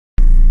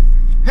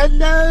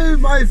Hello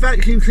my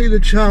vacuum cleaner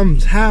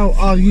chums, how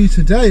are you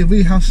today?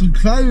 We have some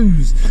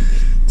clothes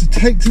to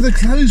take to the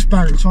clothes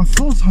bank, so I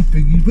thought I'd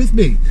bring you with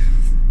me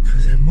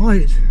because there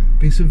might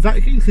be some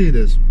vacuum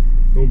cleaners.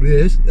 Normally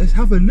is. Let's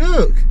have a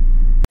look.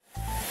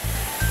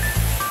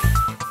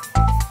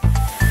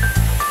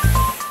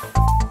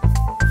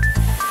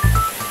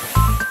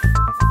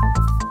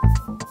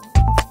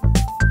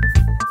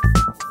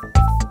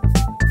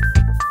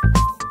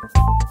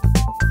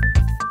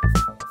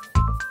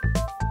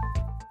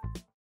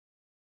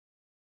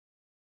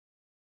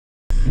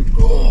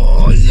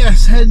 Oh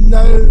yes,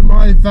 hello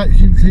my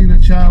vacuum cleaner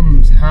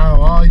chums,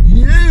 how are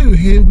you?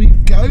 Here we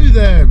go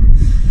then.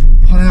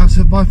 Pull out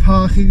of my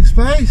parking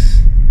space,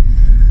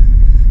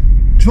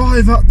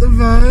 drive up the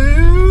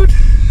road.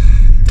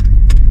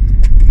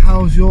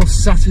 How's your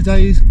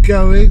Saturdays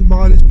going?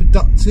 Mine is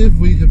productive.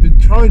 We have been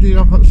tidying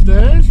up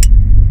upstairs,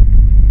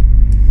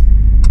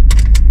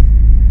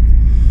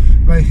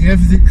 making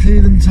everything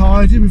clean and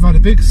tidy. We've had a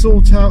big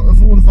sort out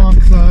of all of our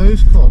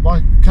clothes. God,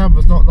 my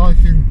camera's not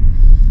liking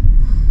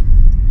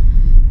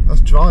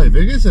that's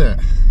driving, is it?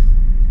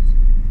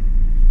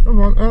 Come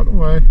on, out of the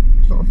way.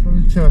 It's not a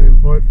funny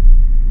turning point.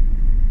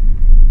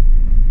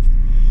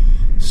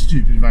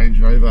 Stupid Range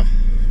Rover.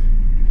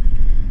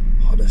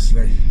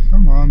 Honestly.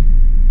 Come on.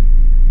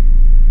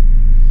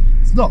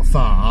 It's not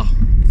far.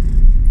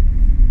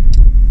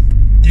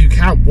 You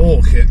can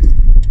walk it.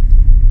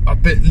 A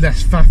bit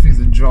less faffy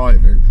than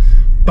driving.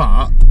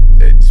 But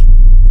it's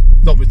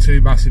not with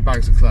two massive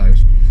bags of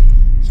clothes.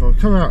 So I'll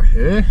come out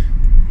here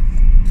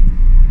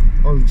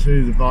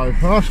onto the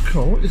bypass.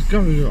 Cool, what is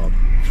going on?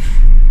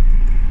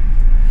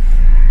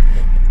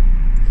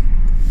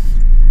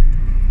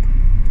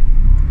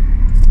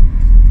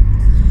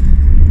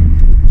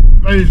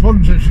 Maybe it's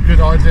one such a good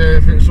idea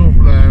if it's all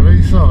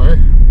blurry, sorry.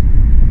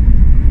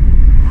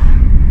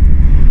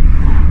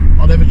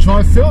 I never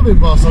tried filming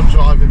whilst I'm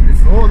driving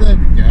before, there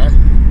we go.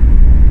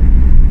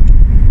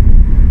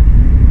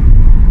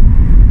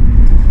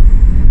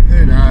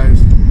 Who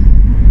knows?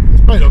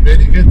 This may not be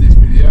any good, this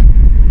video.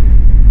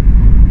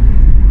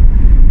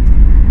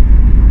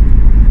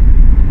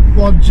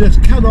 One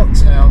just cannot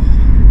tell.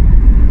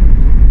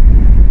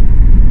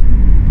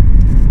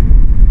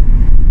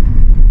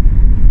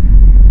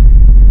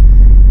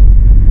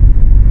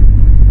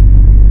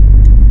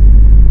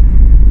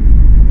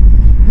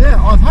 Yeah,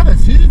 I've had a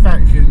few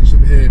vacuums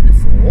from here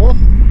before.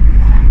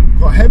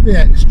 Got Heavy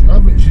Extra,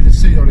 which you can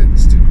see on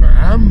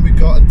Instagram. We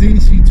got a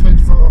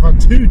DC24. I've had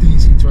two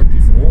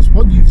DC24s.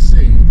 One you've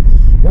seen.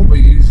 One we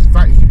used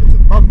vacuum of the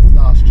month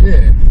last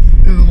year.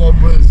 The other one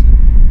was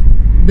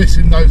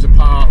missing loads of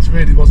parts,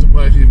 really wasn't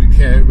worth even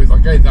caring with. I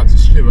gave that to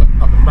Stuart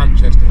up at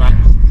Manchester Max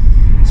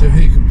so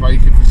he can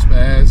break it for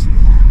spares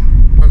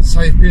and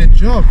save me a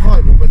job.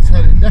 Right, well, we're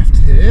turning left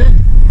here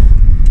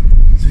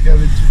to go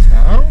into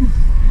town.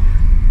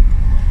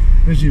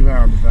 Busy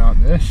roundabout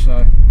this,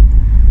 so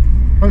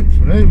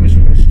hopefully we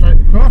should go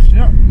straight across.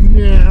 Yeah.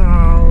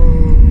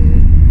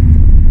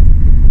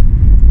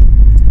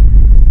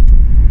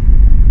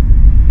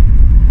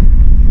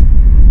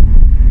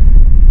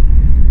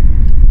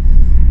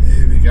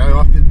 Go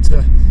up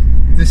into,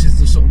 this is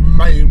the sort of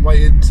main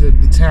way into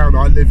the town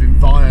I live in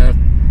via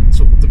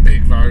sort of the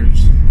big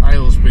roads,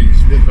 Aylesbury,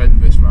 Smith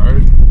Endless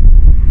Road.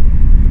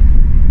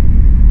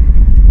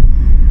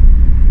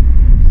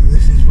 And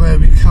this is where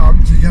we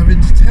come to go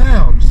into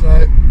town,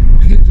 so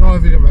we'll keep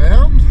driving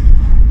around.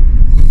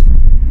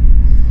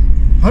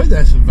 I hope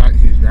there's some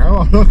vacuums now.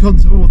 I look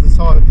onto all the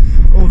time,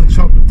 all the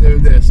chocolate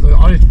doing this. So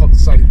I need to pop the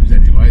savings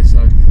anyway,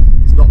 so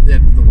it's not the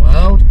end of the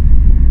world.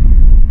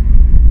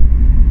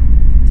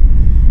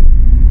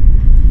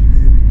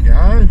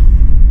 Go.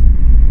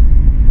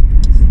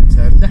 So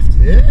turn left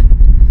here.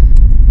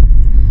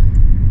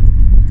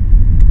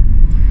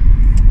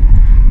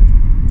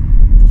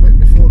 Quick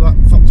before that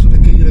fox with a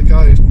geeler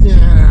goes. Yeah.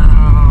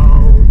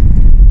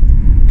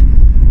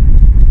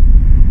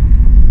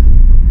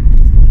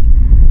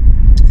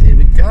 Here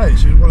we go.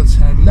 So we want to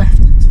turn left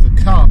into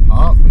the car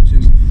park, which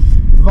is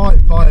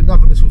right by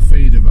another little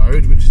feeder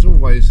road, which is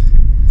always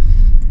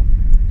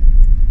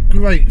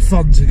great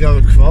fun to go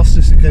across,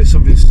 just in case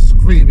somebody's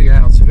screaming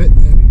out of it.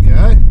 There we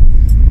go.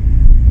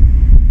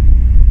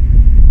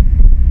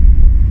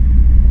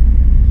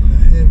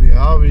 Here we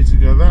are, we need to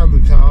go around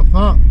the car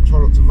park, try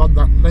not to run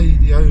that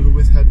lady over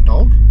with her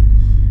dog.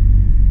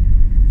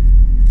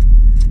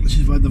 This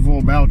is where the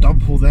Royal Mail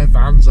dump all their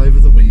vans over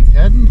the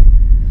weekend.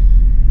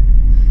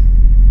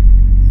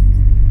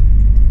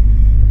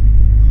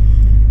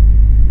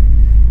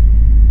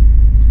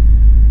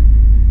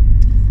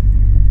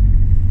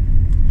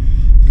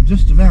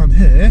 Just around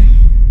here,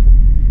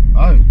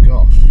 oh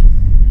gosh,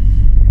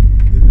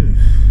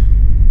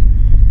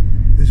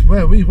 is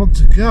where we want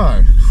to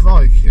go.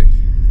 Crikey.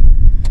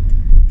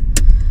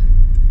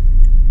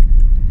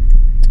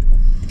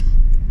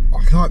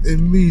 I can't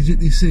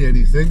immediately see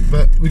anything,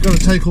 but we've got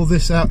to take all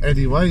this out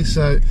anyway,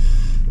 so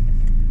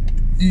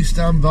you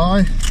stand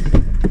by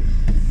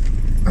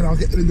and I'll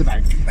get them in the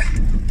bank.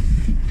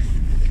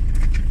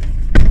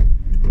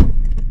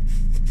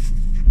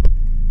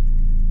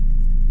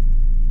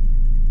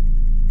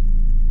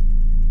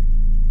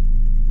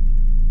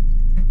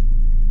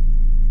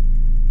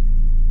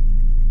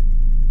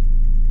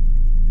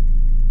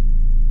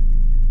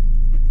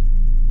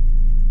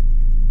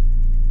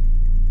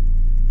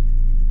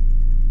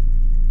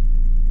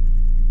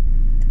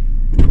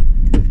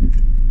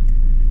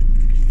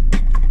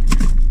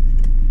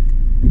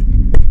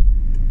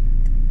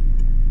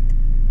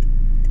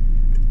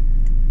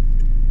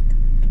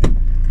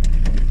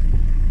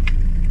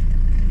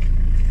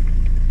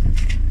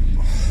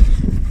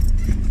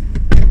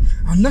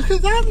 look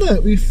at that,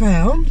 look, we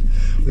found,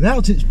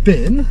 without its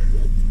bin,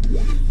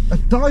 a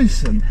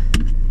Dyson.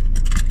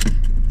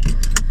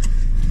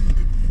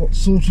 What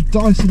sort of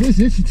Dyson is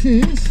it? It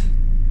is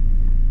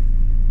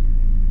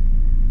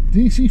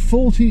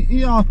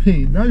DC40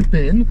 ERP, no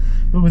bin,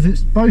 but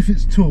with both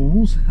its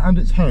tools and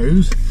its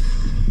hose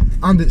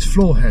and its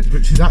floor head,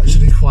 which is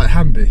actually quite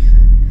handy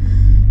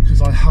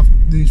because I have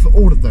these for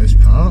all of those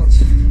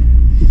parts.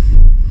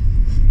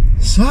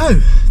 So,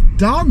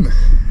 done.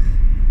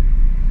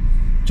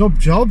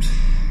 Jobbed.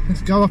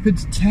 Let's go up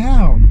into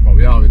town. Well,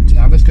 we are in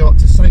town. Let's go up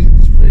to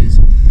Sainsbury's.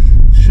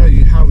 Show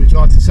you how we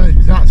drive to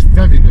Sainsbury's. That's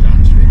very good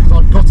actually, because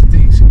I've got a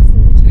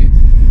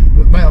DC40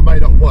 that may or may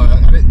not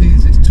work, and it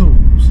needs its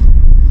tools.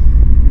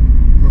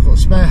 I've got a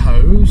spare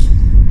hose,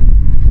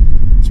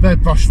 spare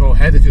brush roll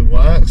head if it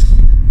works.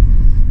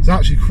 It's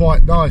actually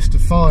quite nice to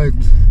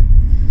find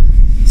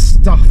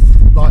stuff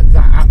like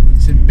that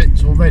that's in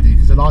bits already,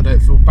 because then I don't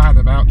feel bad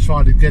about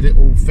trying to get it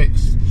all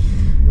fixed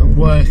and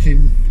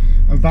working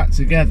and back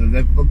together.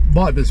 There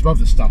might be some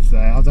other stuff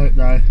there, I don't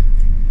know.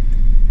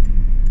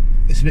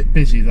 It's a bit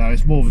busy though,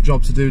 it's more of a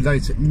job to do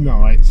late at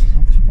night.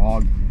 Oh, come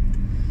on.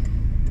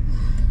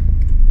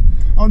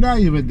 Oh, now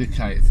you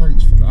indicate,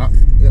 thanks for that.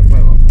 Yeah,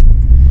 well.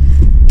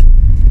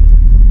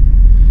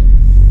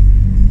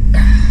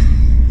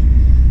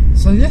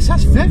 So yes,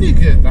 that's very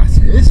good, that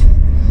is.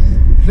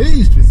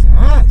 Pleased with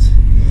that.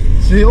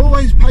 So it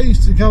always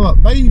pays to go up.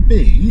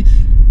 Maybe,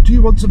 do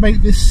you want to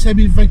make this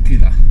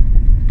semi-regular?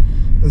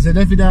 As in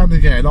every now and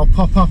again I'll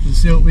pop up and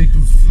see what we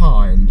can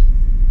find.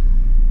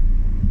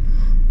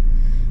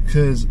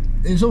 Because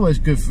it's always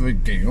good for a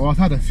giggle. I've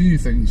had a few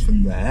things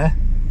from there.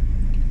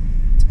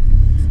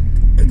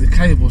 And the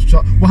cable's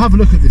shot. We'll have a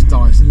look at this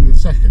Dyson in a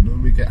second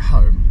when we get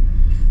home.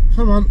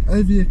 Come on,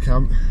 over you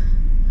come.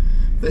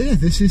 But yeah,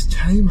 this is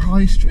Tame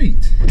High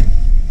Street.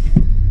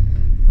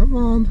 Come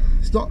on.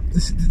 It's not.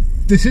 This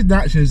isn't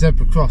actually a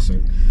zebra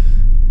crossing.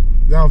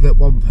 Now I've let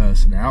one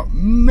person out.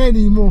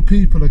 Many more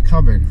people are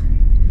coming.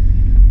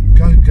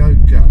 Go, go,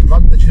 go.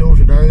 Run the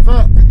children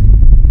over.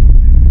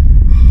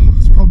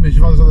 The problem is,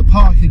 you've got the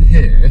parking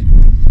here,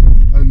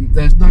 and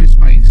there's no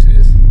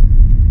spaces.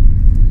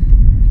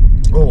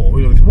 Or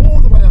we're going to come all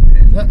the way up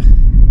here. Look.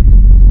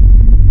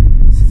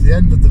 To the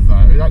end of the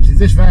road. Actually,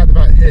 this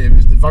roundabout here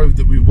is the road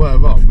that we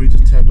were on. We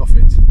just turned off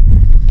it.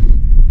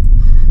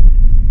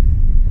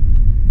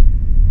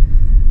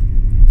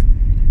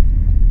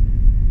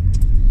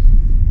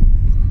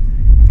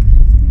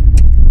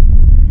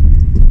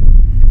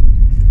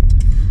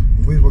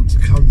 We want to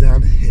come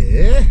down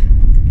here.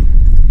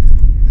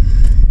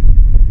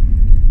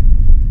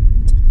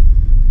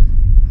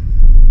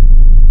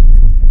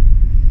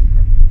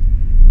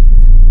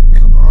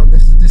 Come on,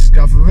 this is a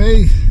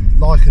Discovery.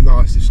 Like a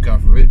nice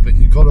Discovery, but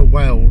you've got to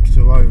weld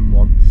to own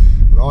one,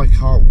 and I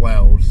can't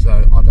weld, so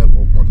I don't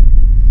want one.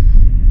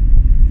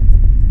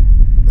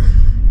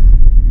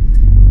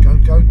 Go,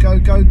 go, go,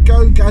 go,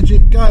 go,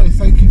 Gadget, go.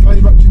 Thank you very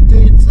much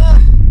indeed,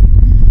 sir.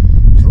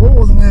 Come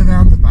all the way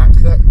around the back.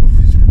 Look,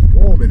 it's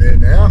warm in here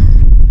now.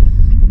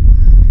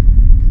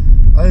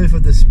 Over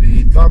the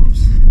speed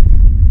bumps.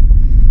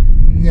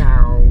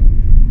 Now.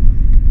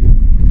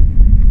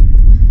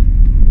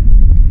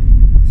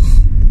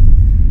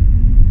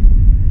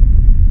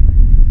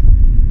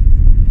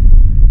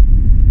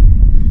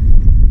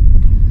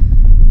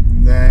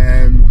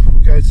 Then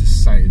we'll go to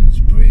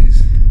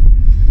Sainsbury's,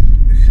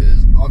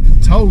 because I've been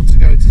told to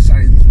go to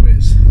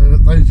Sainsbury's.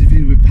 Those of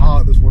you with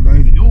partners will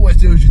know that you always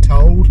do as you're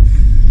told.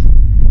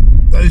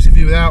 Those of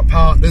you without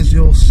partners,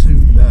 you'll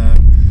soon learn.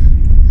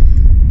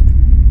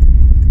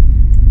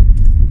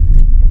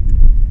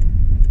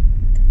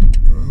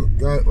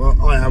 No, well,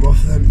 I am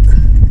off then.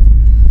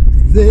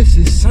 This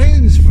is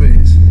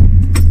Sainsbury's.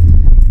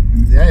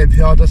 The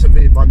ANPR doesn't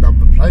read my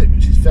number plate,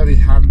 which is very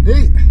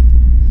handy.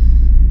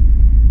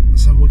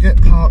 So we'll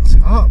get parked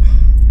up.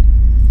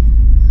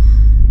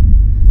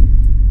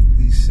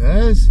 He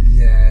says,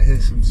 yeah,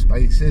 here's some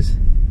spaces.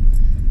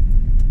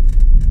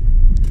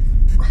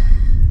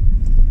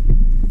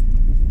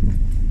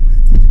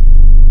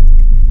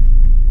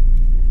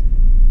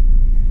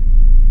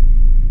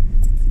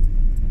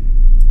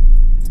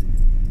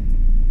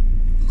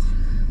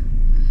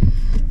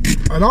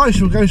 And I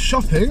shall go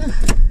shopping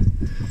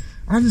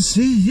and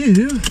see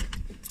you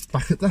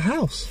back at the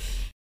house.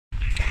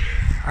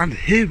 And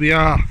here we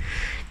are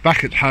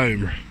back at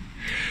home.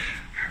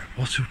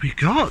 What have we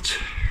got?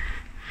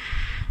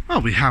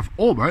 Well, we have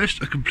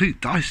almost a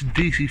complete Dyson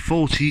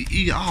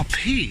DC40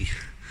 ERP.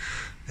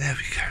 There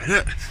we go,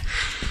 look.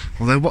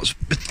 Although what's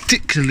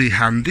particularly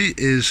handy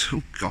is,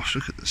 oh gosh,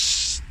 look at the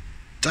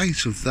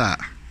state of that.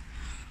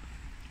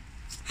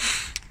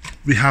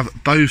 We have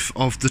both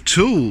of the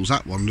tools.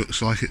 That one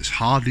looks like it's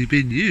hardly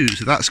been used,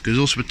 so that's good.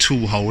 Also a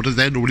tool holder,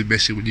 they're normally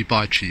missing when you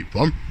buy a cheap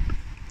one.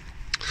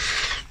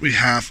 We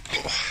have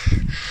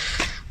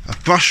a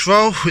brush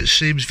roll, which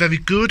seems very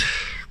good.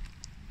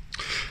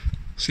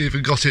 It's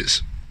even got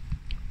its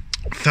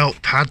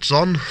felt pads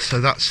on,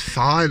 so that's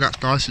fine,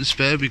 that's nice and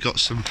spare. We got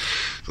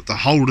the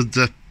hold of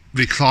the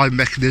recline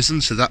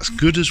mechanism, so that's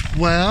good as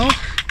well.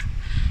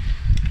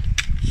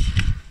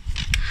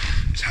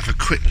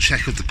 quick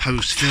check of the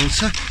post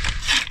filter.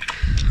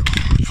 Oh,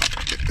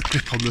 get the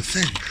grip on the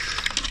thing.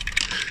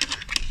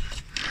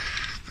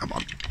 Come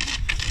on.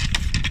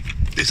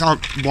 These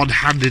aren't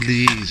one-handedly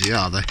easy,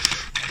 are they?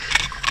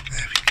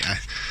 There we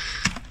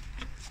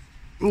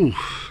go. Ooh.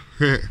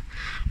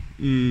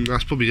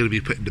 That's probably going to be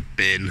put in the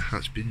bin.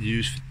 That's been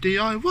used for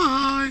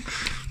DIY.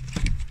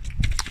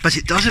 But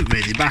it doesn't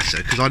really matter,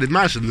 because I'd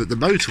imagine that the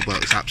motor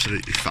works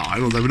absolutely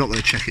fine, although we're not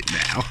going to check it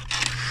now.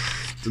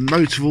 The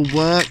motor will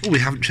work. Oh, we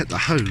haven't checked the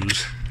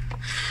hose.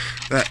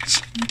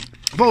 But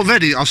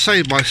already I've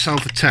saved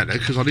myself a tenner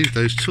because I need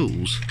those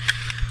tools.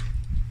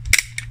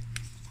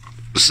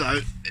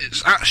 So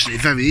it's actually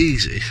very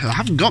easy. I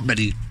haven't got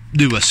many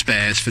newer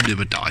spares for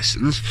newer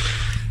Dysons,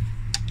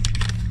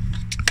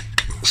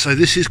 so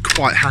this is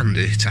quite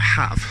handy to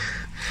have.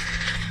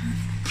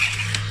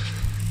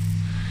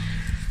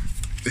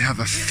 We have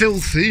a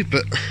filthy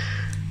but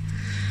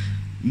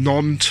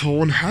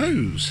non-torn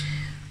hose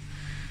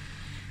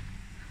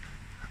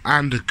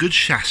and a good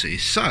chassis.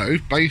 So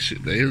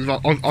basically,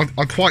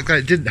 I'm quite glad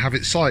it didn't have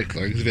its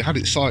cyclone, because if it had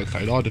its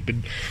cyclone, I'd have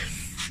been,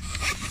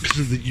 because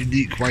of the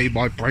unique way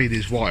my brain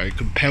is wired,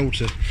 compelled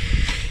to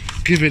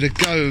give it a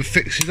go and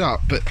fix it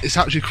up. But it's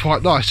actually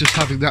quite nice just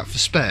having that for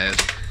spares,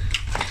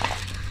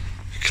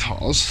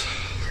 because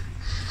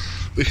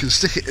we can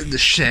stick it in the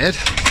shed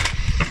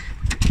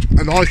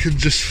and I can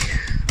just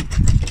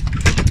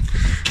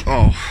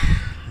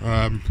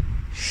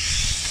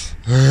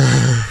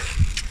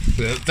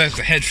there's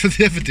the head for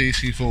the other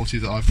DC-40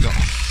 that I've got.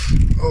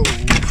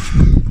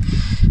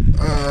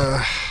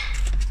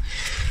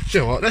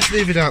 You know what, let's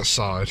leave it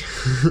outside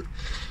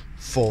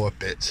for a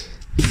bit.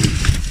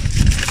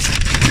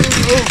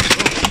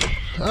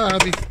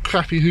 The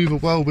crappy Hoover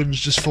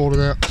whirlwind's just fallen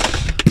out.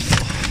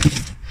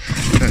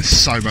 There's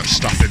so much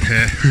stuff in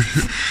here.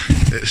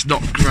 It's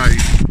not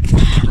great.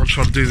 I'm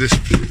trying to do this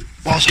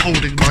whilst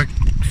holding my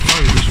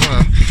phone as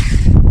well.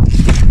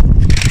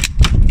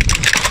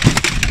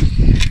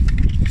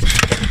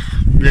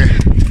 Yeah,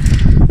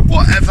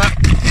 whatever.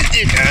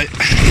 Here you go.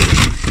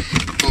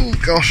 Oh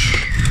gosh.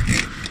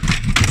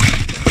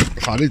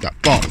 I need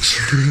that box.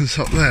 It's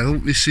up there. All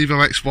the Sebo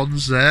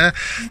X1's there.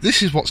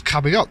 This is what's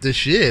coming up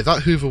this year.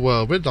 That Hoover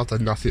Whirlwind I've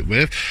done nothing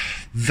with.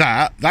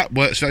 That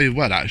works very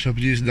well actually. I've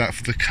been using that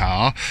for the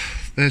car.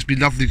 There's my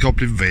lovely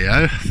Goblin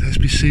Rio. There's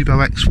my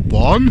Sebo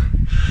X1.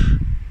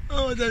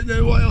 Oh, I don't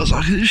know what else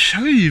I can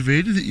show you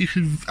really that you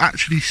can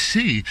actually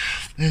see.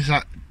 There's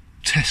that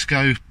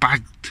Tesco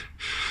bagged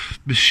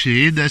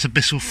machine. There's a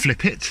Bissell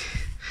Flip It.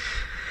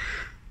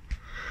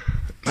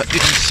 But you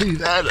can see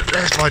there that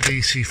there's my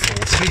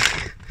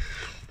DC-40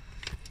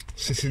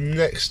 sitting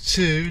next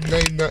to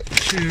Name That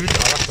Tune.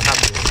 I'll have to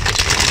handle this.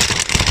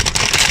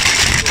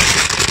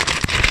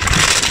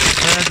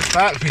 And the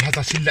back we had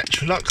that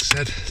Electrolux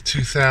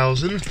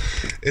Z2000.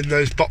 In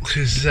those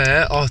boxes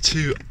there are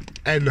two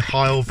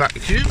N-Heil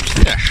vacuums.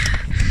 Yeah,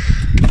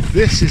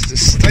 this is the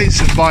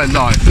state of my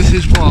life. This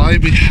is why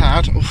we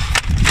had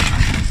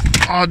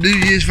our New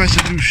Year's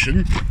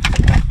resolution,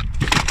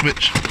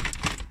 which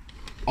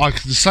I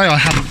can say I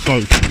haven't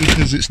broken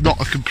because it's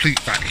not a complete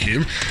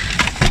vacuum.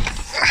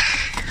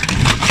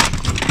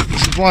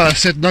 This is why I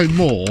said no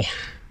more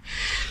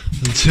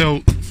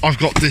until I've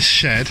got this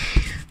shed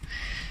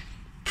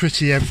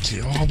pretty empty.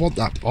 Oh, I want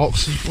that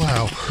box as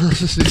well.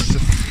 This needs to...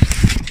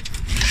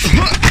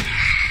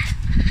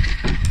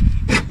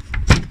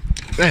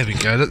 There we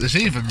go. Look,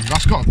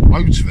 that's got a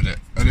motor in it,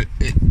 and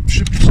it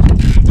should be good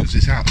because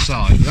it's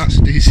outside. That's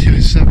a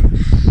DC-07.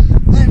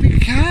 There we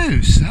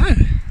go. So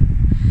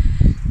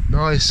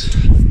nice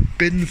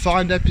bin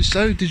find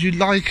episode. Did you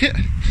like it?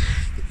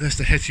 There's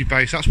the Hetty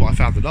base. That's what I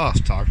found the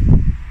last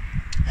time.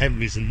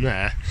 Henry's in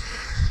there.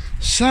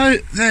 So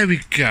there we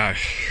go.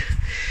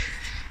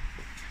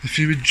 If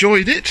you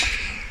enjoyed it,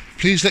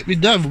 please let me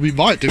know. We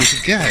might do it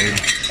again.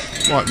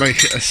 Might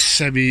make it a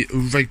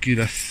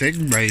semi-regular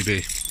thing,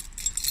 maybe.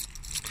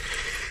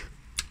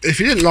 If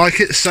you didn't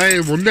like it, say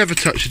we'll never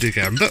touch it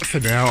again. But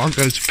for now, I'm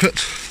going to put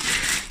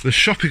the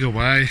shopping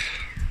away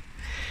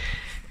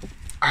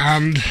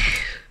and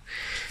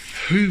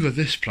hoover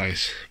this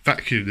place,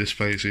 vacuum this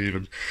place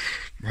even.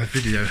 My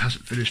video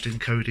hasn't finished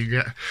encoding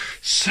yet.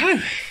 So,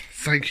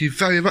 thank you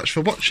very much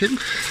for watching,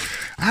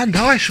 and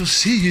I shall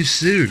see you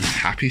soon.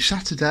 Happy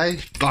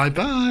Saturday. Bye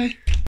bye.